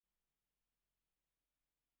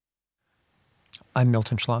I'm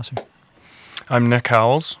Milton Schlosser. I'm Nick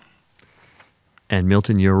Howells. And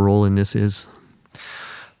Milton, your role in this is?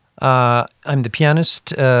 I'm the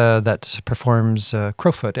pianist that performs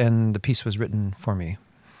Crowfoot, and the piece was written for me.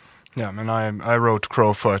 Yeah, and I wrote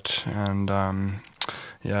Crowfoot, and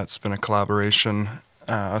yeah, it's been a collaboration,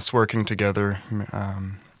 us working together.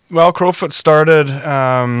 Well, Crowfoot started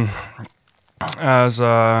as,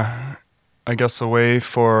 I guess, a way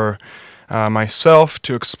for myself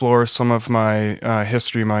to explore some of my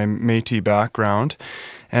history, my Métis background,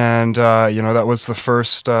 and that was the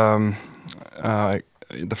first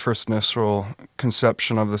initial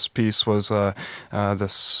conception of this piece was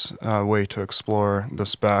this way to explore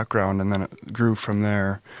this background, and then it grew from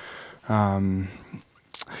there. The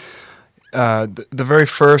very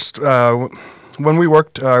first, when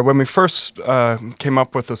we first came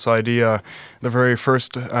up with this idea, the very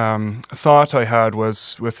first thought I had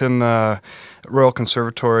was within the Royal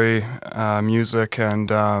Conservatory music and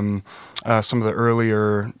some of the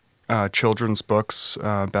earlier children's books,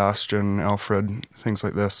 Bastion, Alfred, things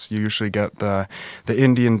like this. You usually get the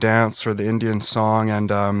Indian dance or the Indian song,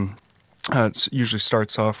 and it usually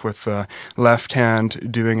starts off with the left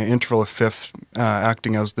hand doing an interval of fifth,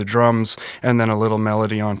 acting as the drums, and then a little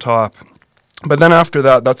melody on top. But then after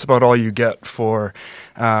that, that's about all you get for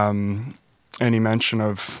any mention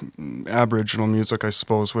of Aboriginal music, I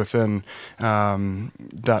suppose, within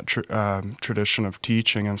that tradition of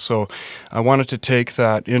teaching. And so I wanted to take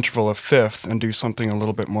that interval of fifth and do something a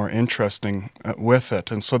little bit more interesting with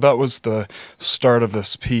it. And so that was the start of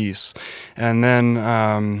this piece. And then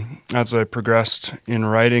as I progressed in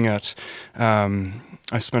writing it,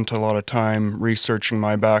 I spent a lot of time researching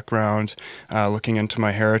my background, looking into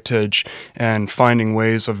my heritage, and finding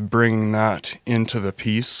ways of bringing that into the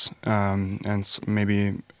piece, and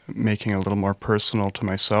maybe making it a little more personal to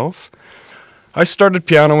myself. I started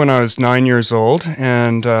piano when I was 9 years old,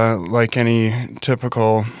 and like any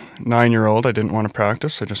typical 9-year-old, I didn't want to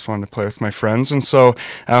practice. I just wanted to play with my friends. And so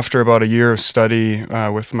after about a year of study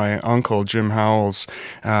with my uncle, Jim Howells,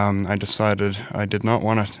 I decided I did not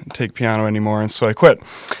want to take piano anymore, and so I quit.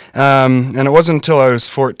 And it wasn't until I was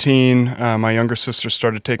 14, my younger sister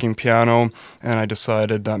started taking piano, and I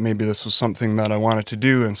decided that maybe this was something that I wanted to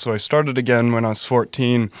do. And so I started again when I was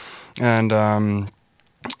 14, and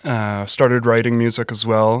started writing music as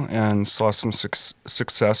well, and saw some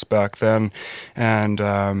success back then, and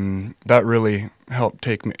that really helped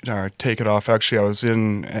take it off. Actually, I was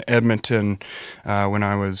in Edmonton when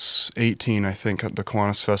I was 18, I think, at the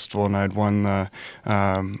Kiwanis Festival, and I'd won the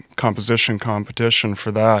composition competition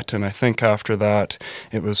for that. And I think after that,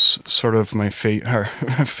 it was sort of my fate.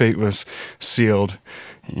 Fate was sealed,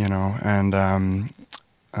 and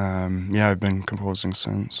yeah, I've been composing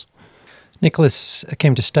since. Nicholas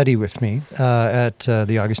came to study with me at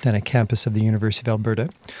the Augustana Campus of the University of Alberta.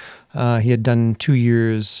 He had done 2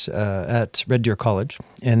 years at Red Deer College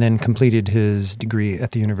and then completed his degree at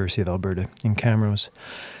the University of Alberta in Camrose.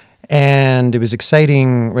 And it was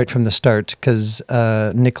exciting right from the start because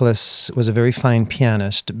Nicholas was a very fine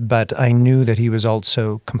pianist, but I knew that he was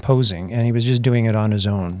also composing, and he was just doing it on his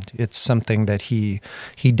own. It's something that he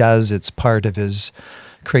does. It's part of his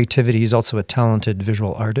creativity. He's also a talented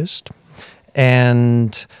visual artist.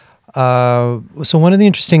 And so one of the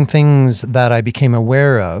interesting things that I became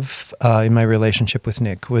aware of in my relationship with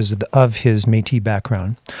Nick was of his Métis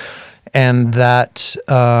background, and that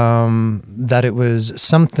it was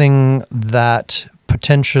something that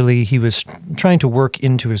potentially he was trying to work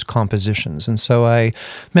into his compositions. And so I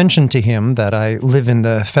mentioned to him that I live in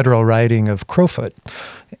the federal riding of Crowfoot,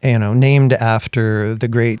 named after the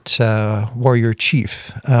great warrior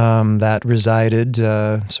chief that resided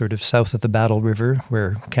sort of south of the Battle River,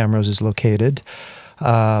 where Camrose is located,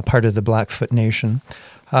 part of the Blackfoot Nation,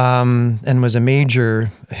 and was a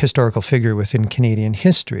major historical figure within Canadian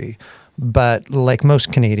history. But like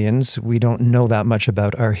most Canadians, we don't know that much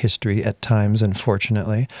about our history at times,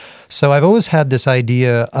 unfortunately. So I've always had this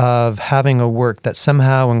idea of having a work that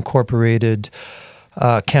somehow incorporated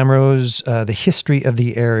Camrose, the history of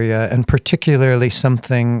the area, and particularly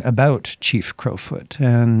something about Chief Crowfoot.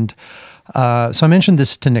 And so I mentioned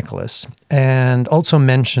this to Nicholas, and also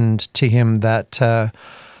mentioned to him that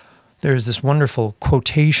there's this wonderful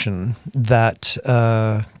quotation that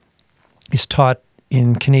is taught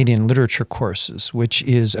in Canadian literature courses, which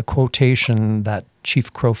is a quotation that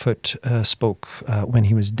Chief Crowfoot spoke when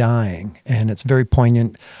he was dying. And it's very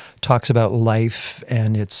poignant, talks about life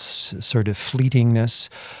and its sort of fleetingness,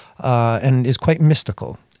 and is quite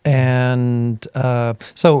mystical. And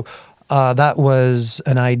so That was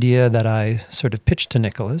an idea that I sort of pitched to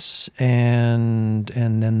Nicholas, and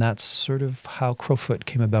then that's sort of how Crowfoot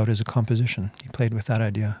came about as a composition. He played with that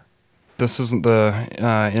idea. This isn't the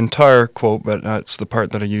entire quote, but it's the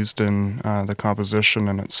part that I used in the composition,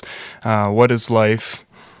 and it's, "What is life?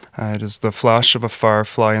 It is the flash of a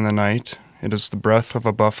firefly in the night. It is the breath of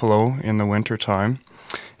a buffalo in the wintertime.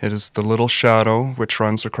 It is the little shadow which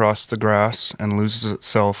runs across the grass and loses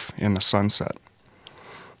itself in the sunset."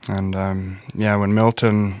 And yeah, when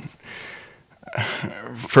Milton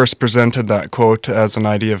first presented that quote as an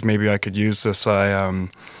idea of maybe I could use this,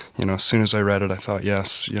 you know, as soon as I read it, I thought,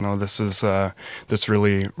 yes, you know, this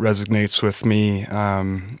really resonates with me.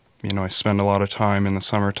 You know, I spend a lot of time in the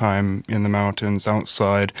summertime in the mountains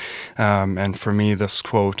outside, and for me, this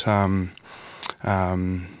quote,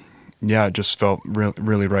 yeah, it just felt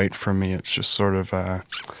really right for me. It's just sort of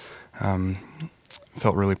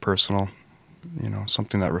felt really personal, you know,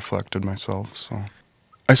 something that reflected myself. So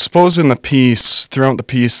I suppose in the piece, throughout the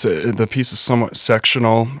piece is somewhat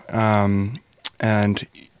sectional, and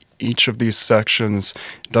each of these sections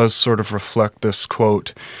does sort of reflect this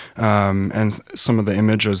quote, and some of the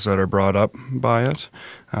images that are brought up by it.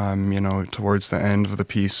 You know, towards the end of the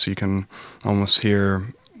piece, you can almost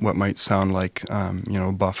hear what might sound like, you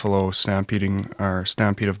know, buffalo stampeding, or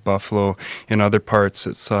stampede of buffalo. In other parts,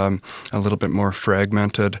 it's a little bit more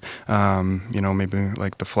fragmented, you know, maybe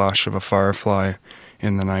like the flash of a firefly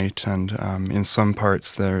in the night. And in some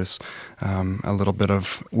parts, there's a little bit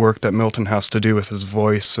of work that Milton has to do with his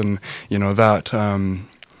voice. And, you know, that,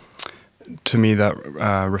 to me, that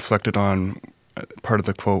reflected on part of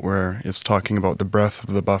the quote where it's talking about the breath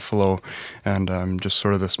of the buffalo, and just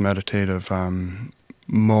sort of this meditative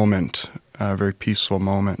moment, a very peaceful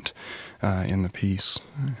moment in the piece.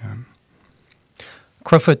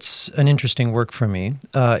 Crowfoot's an interesting work for me.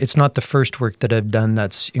 It's not the first work that I've done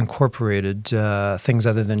that's incorporated things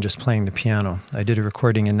other than just playing the piano. I did a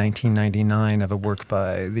recording in 1999 of a work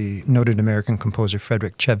by the noted American composer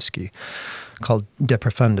Frederick Chevsky called De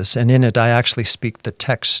Profundis, and in it I actually speak the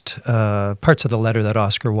text, parts of the letter that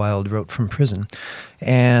Oscar Wilde wrote from prison.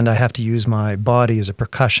 And I have to use my body as a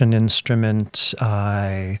percussion instrument.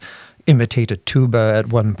 I imitate a tuba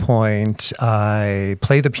at one point. I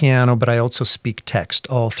play the piano, but I also speak text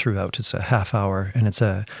all throughout. It's a half hour, and it's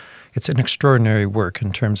an extraordinary work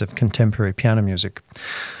in terms of contemporary piano music.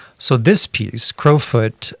 So this piece,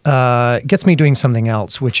 Crowfoot, gets me doing something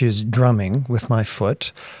else, which is drumming with my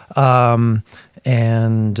foot. So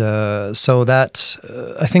that,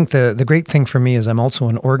 I think the great thing for me is I'm also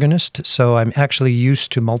an organist, so I'm actually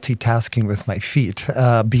used to multitasking with my feet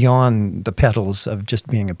beyond the pedals of just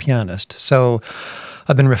being a pianist. So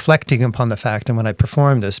I've been reflecting upon the fact, and when I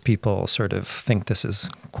perform this, people sort of think this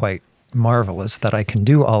is quite marvelous that I can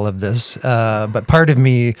do all of this, but part of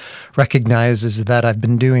me recognizes that I've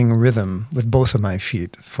been doing rhythm with both of my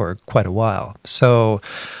feet for quite a while. So,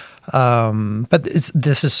 but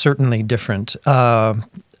this is certainly different.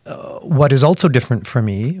 What is also different for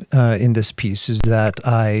me in this piece is that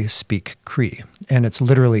I speak Cree, and it's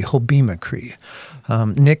literally Hobima Cree.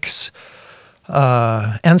 Nick's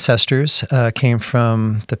ancestors came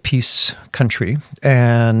from the Peace Country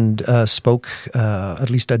and spoke at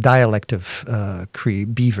least a dialect of Cree,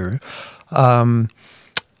 Beaver. For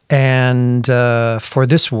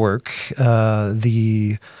this work,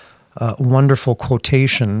 the wonderful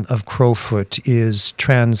quotation of Crowfoot is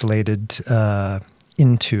translated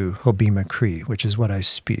into Hobima Cree, which is what I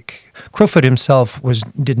speak. Crowfoot himself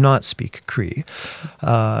did not speak Cree.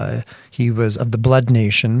 He was of the Blood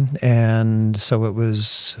Nation, and so it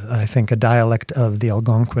was, I think, a dialect of the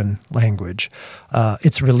Algonquin language.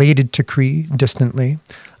 It's related to Cree distantly,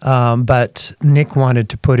 but Nick wanted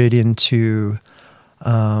to put it into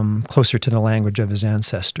closer to the language of his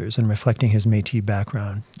ancestors and reflecting his Métis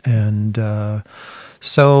background. And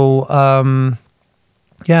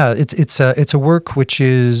yeah, it's a work which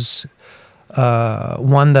is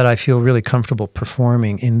one that I feel really comfortable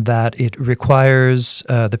performing in that it requires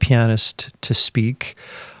the pianist to speak.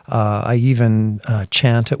 I even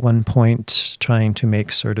chant at one point, trying to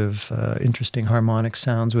make sort of interesting harmonic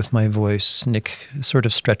sounds with my voice. Nick sort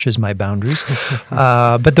of stretches my boundaries,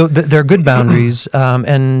 but they're good boundaries.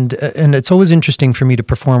 And it's always interesting for me to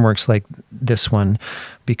perform works like this one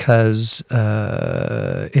because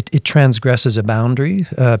it transgresses a boundary.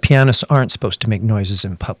 Pianists aren't supposed to make noises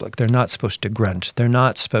in public. They're not supposed to grunt. They're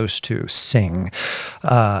not supposed to sing.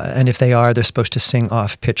 And if they are, they're supposed to sing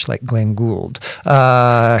off pitch like Glenn Gould.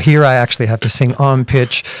 Here I actually have to sing on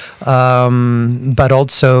pitch. But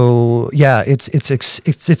also, yeah,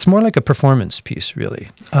 it's more like a performance piece, really.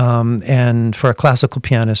 And for a classical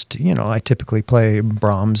pianist, you know, I typically play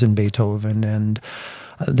Brahms and Beethoven, and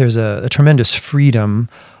there's a tremendous freedom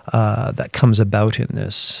that comes about in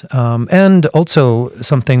this. And also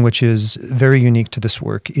something which is very unique to this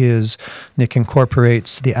work is Nick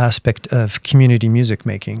incorporates the aspect of community music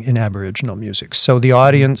making in Aboriginal music. So the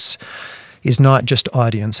audience is not just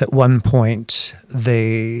audience. At one point,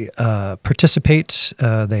 they participate,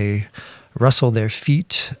 they rustle their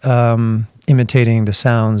feet, imitating the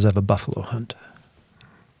sounds of a buffalo hunt.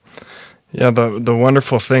 Yeah, the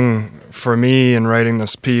wonderful thing for me in writing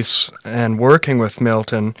this piece and working with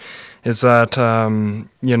Milton is that,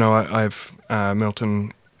 you know, I've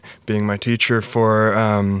Milton being my teacher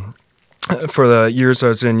for the years I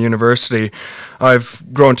was in university, I've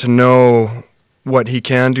grown to know what he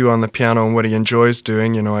can do on the piano and what he enjoys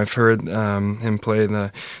doing. You know, I've heard him play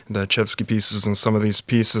the Chevsky pieces and some of these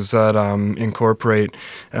pieces that incorporate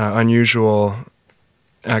unusual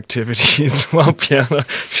activities while piano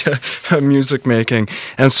music making.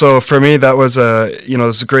 And so for me, that was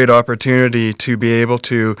this a great opportunity to be able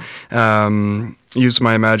to use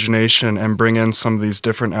my imagination and bring in some of these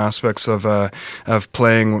different aspects of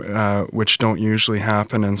playing which don't usually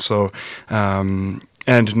happen. And so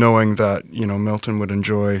and knowing that, you know, Milton would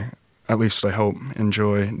enjoy, at least I hope,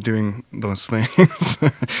 enjoy doing those things,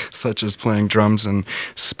 such as playing drums and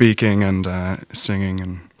speaking and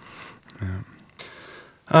singing.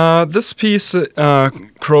 And this piece,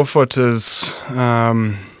 Crowfoot, is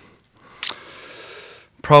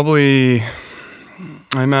probably,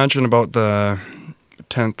 I imagine, about the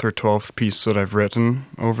 10th or 12th piece that I've written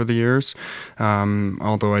over the years,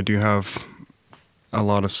 although I do have a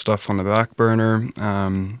lot of stuff on the back burner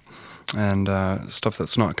and stuff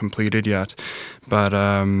that's not completed yet. But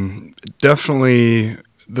definitely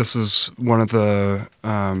this is one of the,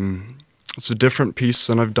 it's a different piece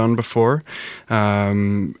than I've done before.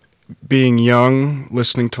 Being young,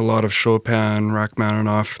 listening to a lot of Chopin,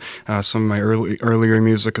 Rachmaninoff, some of my earlier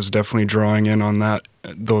music is definitely drawing in on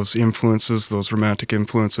those influences, those romantic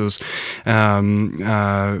influences.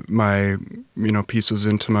 My pieces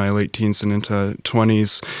into my late teens and into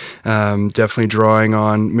 20s, definitely drawing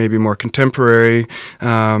on maybe more contemporary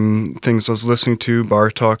things I was listening to,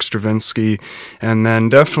 Bartok, Stravinsky, and then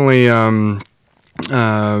definitely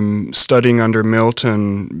studying under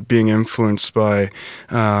Milton, being influenced by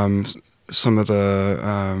some of the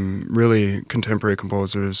really contemporary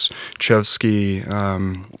composers, Chevsky,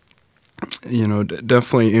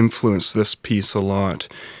 definitely influenced this piece a lot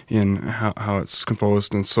in how it's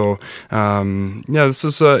composed. And so, this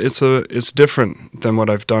is it's different than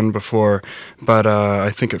what I've done before, but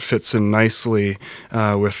I think it fits in nicely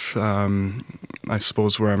with, I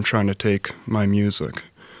suppose, where I'm trying to take my music.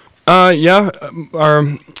 My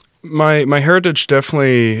heritage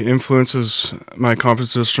definitely influences my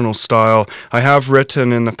compositional style. I have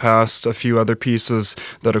written in the past a few other pieces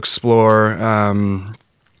that explore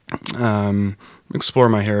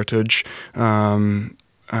my heritage. One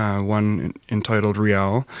entitled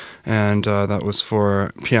Rial, and that was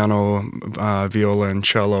for piano, viola, and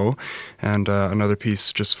cello, and another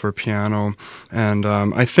piece just for piano. And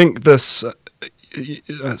I think this.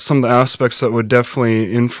 Some of the aspects that would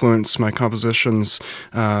definitely influence my compositions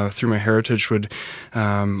through my heritage would,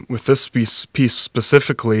 with this piece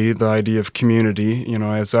specifically, the idea of community. You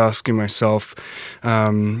know, I was asking myself,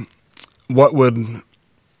 what would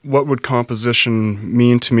composition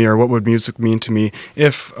mean to me, or what would music mean to me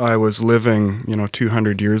if I was living,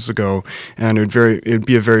 200 years ago, and it'd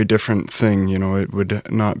be a very different thing. You know, it would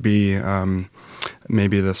not be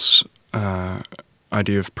maybe this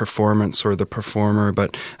idea of performance or the performer,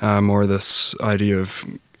 but more this idea of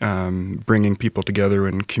bringing people together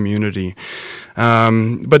in community.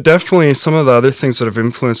 But definitely some of the other things that have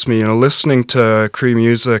influenced me, listening to Cree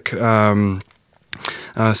music,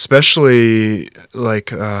 especially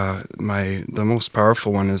like the most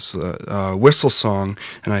powerful one is Whistle Song,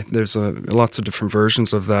 and there's lots of different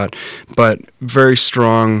versions of that, but very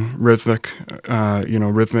strong rhythmic,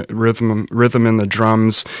 rhythm in the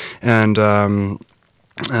drums, and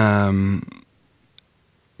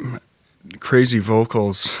crazy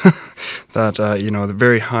vocals that they're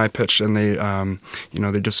very high pitched, and they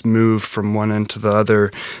they just move from one end to the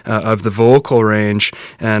other of the vocal range,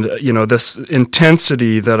 and this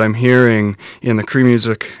intensity that I'm hearing in the Cree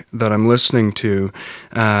music that I'm listening to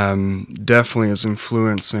definitely is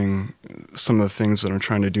influencing some of the things that I'm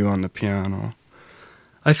trying to do on the piano.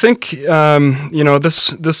 I think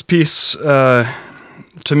this piece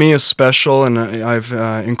to me is special, and I've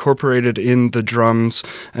incorporated in the drums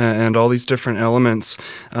and all these different elements.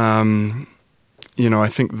 I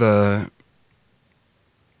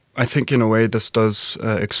think in a way this does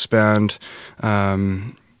expand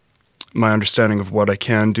my understanding of what I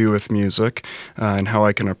can do with music and how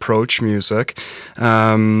I can approach music.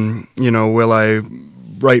 Will I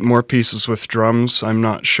write more pieces with drums? I'm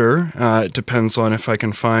not sure. It depends on if I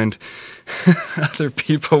can find other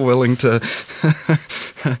people willing to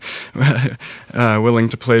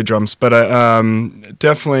play drums. But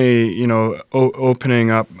definitely,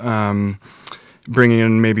 opening up, bringing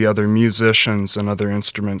in maybe other musicians and other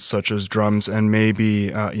instruments such as drums, and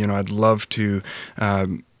maybe I'd love to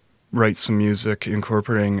write some music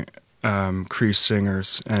incorporating Cree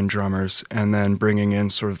singers and drummers, and then bringing in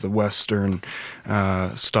sort of the Western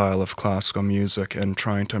style of classical music and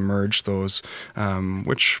trying to merge those,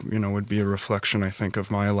 which would be a reflection, I think, of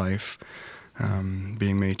my life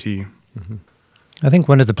being Métis. Mm-hmm. I think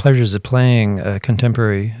one of the pleasures of playing a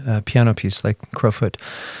contemporary piano piece like Crowfoot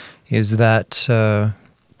is that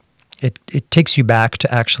it takes you back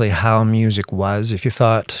to actually how music was. If you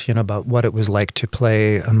thought, about what it was like to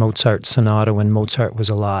play a Mozart sonata when Mozart was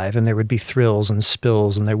alive, and there would be thrills and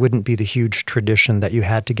spills, and there wouldn't be the huge tradition that you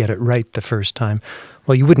had to get it right the first time.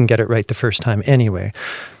 Well, you wouldn't get it right the first time anyway.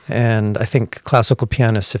 And I think classical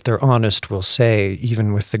pianists, if they're honest, will say,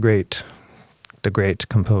 even with the great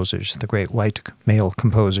composers, the great white male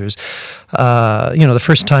composers, the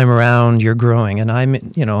first time around you're growing, and I'm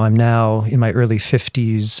now in my early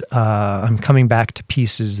 50s. I'm coming back to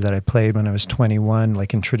pieces that I played when I was 21,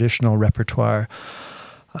 like in traditional repertoire.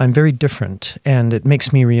 I'm very different, and it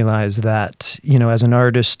makes me realize that, as an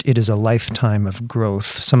artist, it is a lifetime of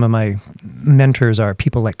growth. Some of my mentors are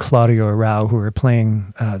people like Claudio Arau, who are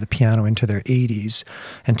playing the piano into their 80s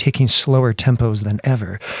and taking slower tempos than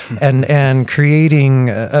ever, and creating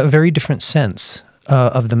a very different sense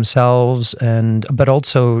of themselves, but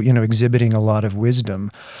also, exhibiting a lot of wisdom.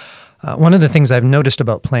 One of the things I've noticed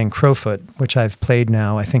about playing Crowfoot, which I've played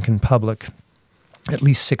now, I think, in public, at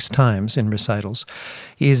least 6 times in recitals,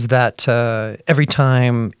 is that every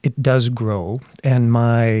time it does grow, and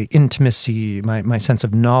my intimacy, my sense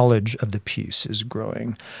of knowledge of the piece is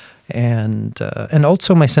growing, and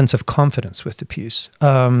also my sense of confidence with the piece.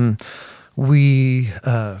 I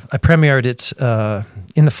premiered it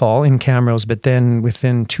in the fall in Camrose, but then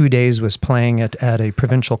within 2 days was playing it at a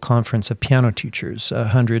provincial conference of piano teachers,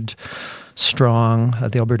 100 strong,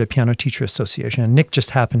 the Alberta Piano Teacher Association. And Nick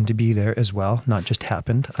just happened to be there as well. Not just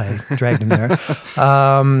happened, I dragged him there.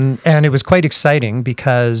 And it was quite exciting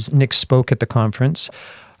because Nick spoke at the conference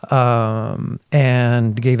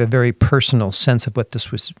and gave a very personal sense of what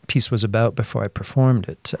this piece was about before I performed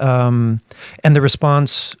it. And the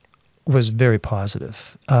response was very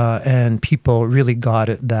positive. And people really got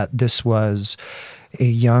it that this was a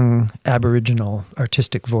young Aboriginal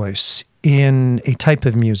artistic voice in a type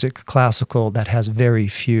of music, classical, that has very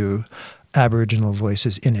few Aboriginal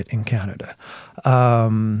voices in it in Canada.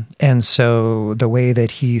 And so the way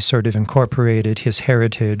that he sort of incorporated his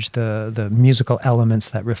heritage, the musical elements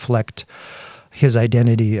that reflect his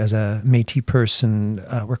identity as a Métis person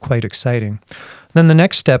were quite exciting. Then the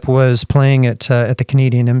next step was playing it at the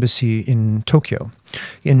Canadian Embassy in Tokyo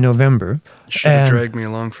in November. Should have dragged me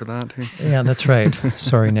along for that. Yeah, that's right.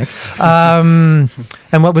 Sorry, Nick. And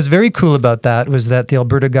what was very cool about that was that the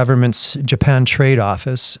Alberta government's Japan Trade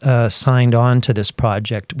Office signed on to this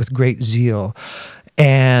project with great zeal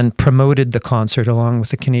and promoted the concert along with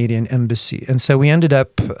the Canadian Embassy. And so we ended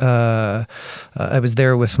up, I was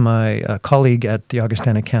there with my colleague at the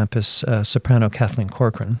Augustana Campus, soprano Kathleen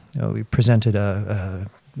Corcoran. We presented a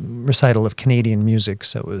recital of Canadian music,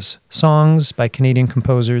 so it was songs by Canadian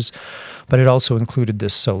composers, but it also included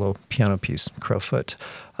this solo piano piece, Crowfoot.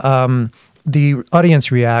 The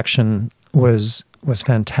audience reaction was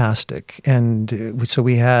fantastic, and so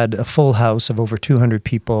we had a full house of over 200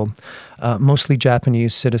 people, mostly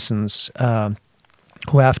Japanese citizens,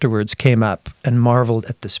 who afterwards came up and marveled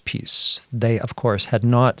at this piece. They, of course, had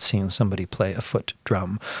not seen somebody play a foot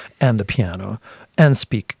drum and the piano and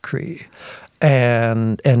speak Cree.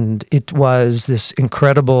 And it was this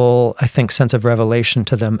incredible, I think, sense of revelation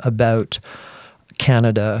to them about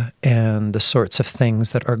Canada and the sorts of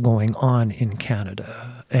things that are going on in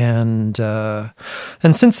Canada. And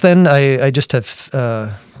since then, I just have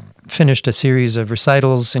finished a series of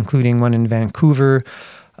recitals, including one in Vancouver,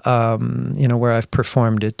 where I've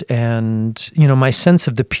performed it. And, my sense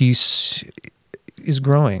of the piece is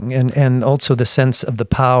growing, and also the sense of the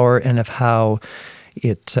power and of how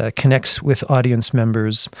it connects with audience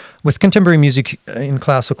members. With contemporary music in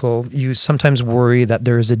classical, you sometimes worry that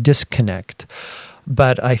there is a disconnect.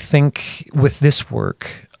 But I think with this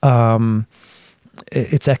work,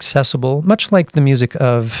 it's accessible, much like the music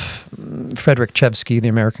of Frederick Chevsky, the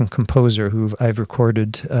American composer, who I've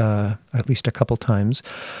recorded at least a couple times.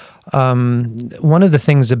 One of the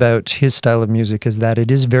things about his style of music is that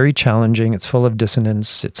it is very challenging. It's full of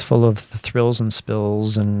dissonance. It's full of the thrills and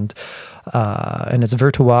spills, and it's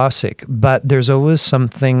virtuosic. But there's always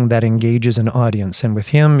something that engages an audience, and with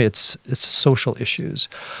him, it's social issues.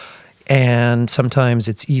 And sometimes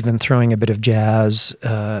it's even throwing a bit of jazz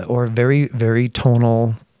or very, very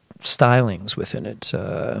tonal stylings within it.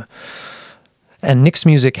 And Nick's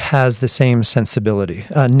music has the same sensibility.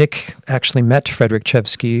 Nick actually met Frederick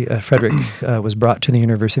Chevsky. Frederick was brought to the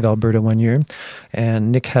University of Alberta one year,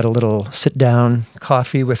 and Nick had a little sit-down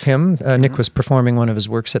coffee with him. Nick was performing one of his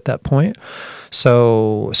works at that point.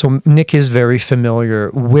 So Nick is very familiar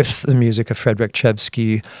with the music of Frederick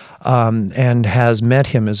Chevsky and has met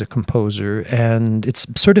him as a composer. And it's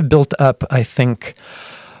sort of built up, I think,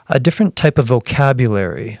 a different type of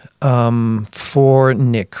vocabulary for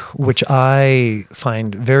Nick, which I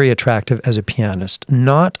find very attractive as a pianist.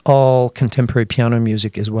 Not all contemporary piano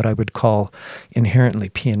music is what I would call inherently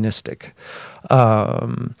pianistic.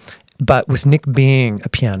 But with Nick being a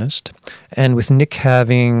pianist, and with Nick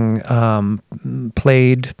having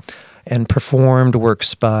played and performed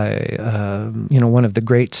works by one of the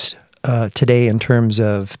greats today in terms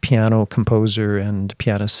of piano composer and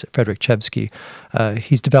pianist Frederick Chevsky,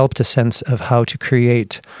 he's developed a sense of how to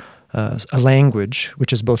create a language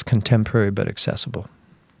which is both contemporary but accessible.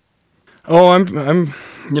 Oh, I'm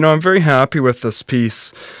very happy with this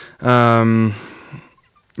piece. Often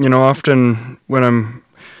when I'm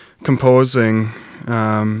composing,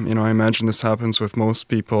 I imagine this happens with most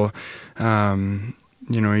people.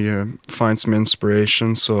 You find some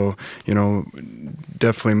inspiration. So,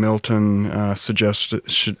 definitely Milton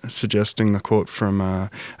suggesting the quote from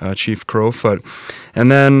Chief Crowfoot.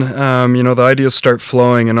 And then, the ideas start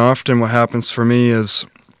flowing. And often what happens for me is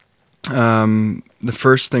the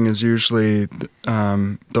first thing is usually the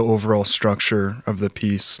overall structure of the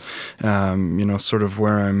piece, sort of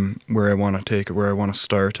where I want to take it, where I want to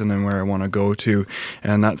start, and then where I want to go to.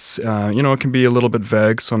 And that's, it can be a little bit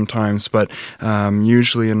vague sometimes, but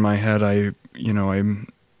usually in my head, I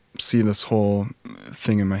see this whole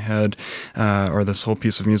thing in my head, or this whole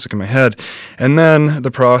piece of music in my head. And then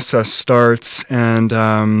the process starts, and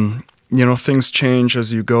things change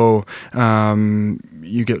as you go.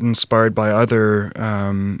 You get inspired by other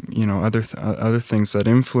things that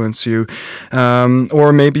influence you,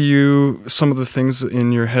 or maybe some of the things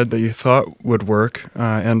in your head that you thought would work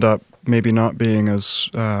end up maybe not being as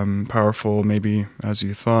powerful maybe as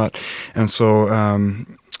you thought. And so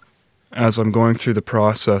as I'm going through the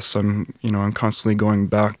process, I'm constantly going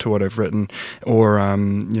back to what I've written, or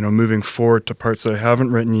moving forward to parts that I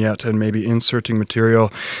haven't written yet, and maybe inserting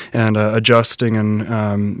material and adjusting. And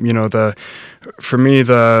for me,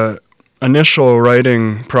 the initial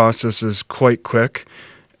writing process is quite quick,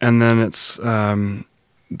 and then it's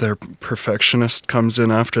the perfectionist comes in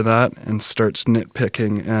after that and starts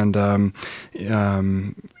nitpicking and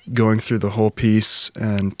going through the whole piece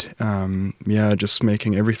and just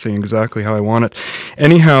making everything exactly how I want it.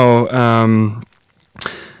 Anyhow,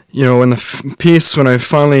 in the piece, when I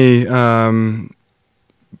finally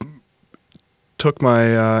took my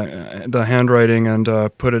the handwriting and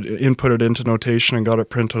input it into notation and got it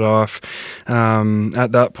printed off,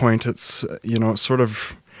 at that point it's it's sort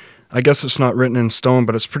of, I guess it's not written in stone,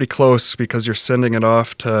 but it's pretty close, because you're sending it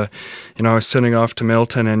off to, I was sending off to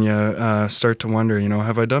Milton, and you start to wonder,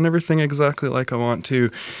 have I done everything exactly like I want to?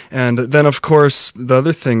 And then, of course, the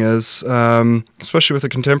other thing is, especially with a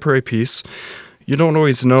contemporary piece, you don't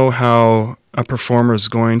always know how a performer is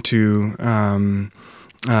going to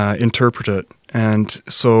interpret it. And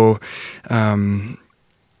so,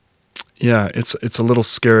 it's a little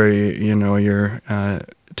scary, you're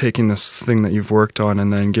taking this thing that you've worked on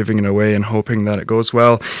and then giving it away and hoping that it goes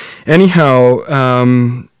well. Anyhow,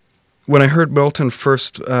 when I heard Milton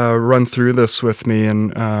first run through this with me,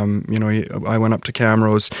 and I went up to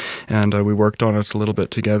Camrose and we worked on it a little bit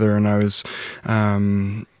together, and I was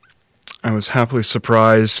I was happily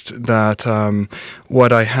surprised that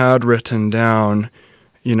what I had written down,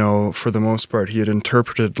 you know, for the most part, he had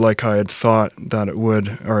interpreted like I had thought that it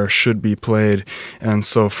would or should be played. And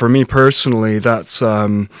so for me personally, that's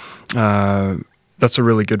a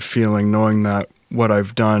really good feeling, knowing that what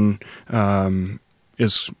I've done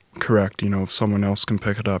is correct. You know, if someone else can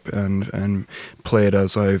pick it up and play it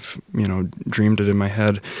as I've, you know, dreamed it in my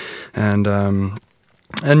head. And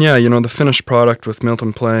yeah, you know, the finished product with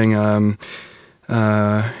Milton playing,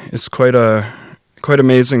 it's quite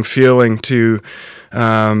amazing feeling to,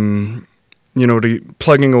 you know, to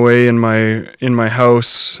plugging away in my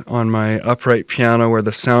house on my upright piano where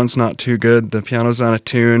the sound's not too good, the piano's out of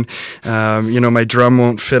tune. You know, my drum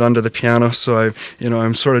won't fit under the piano, so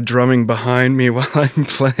I'm sort of drumming behind me while I'm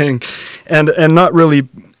playing, and not really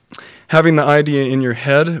having the idea in your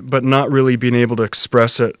head, but not really being able to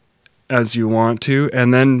express it as you want to,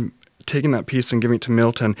 and then taking that piece and giving it to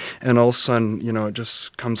Milton, and all of a sudden, you know, it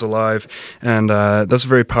just comes alive, and that's a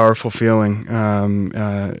very powerful feeling.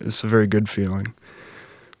 It's a very good feeling.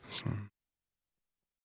 So.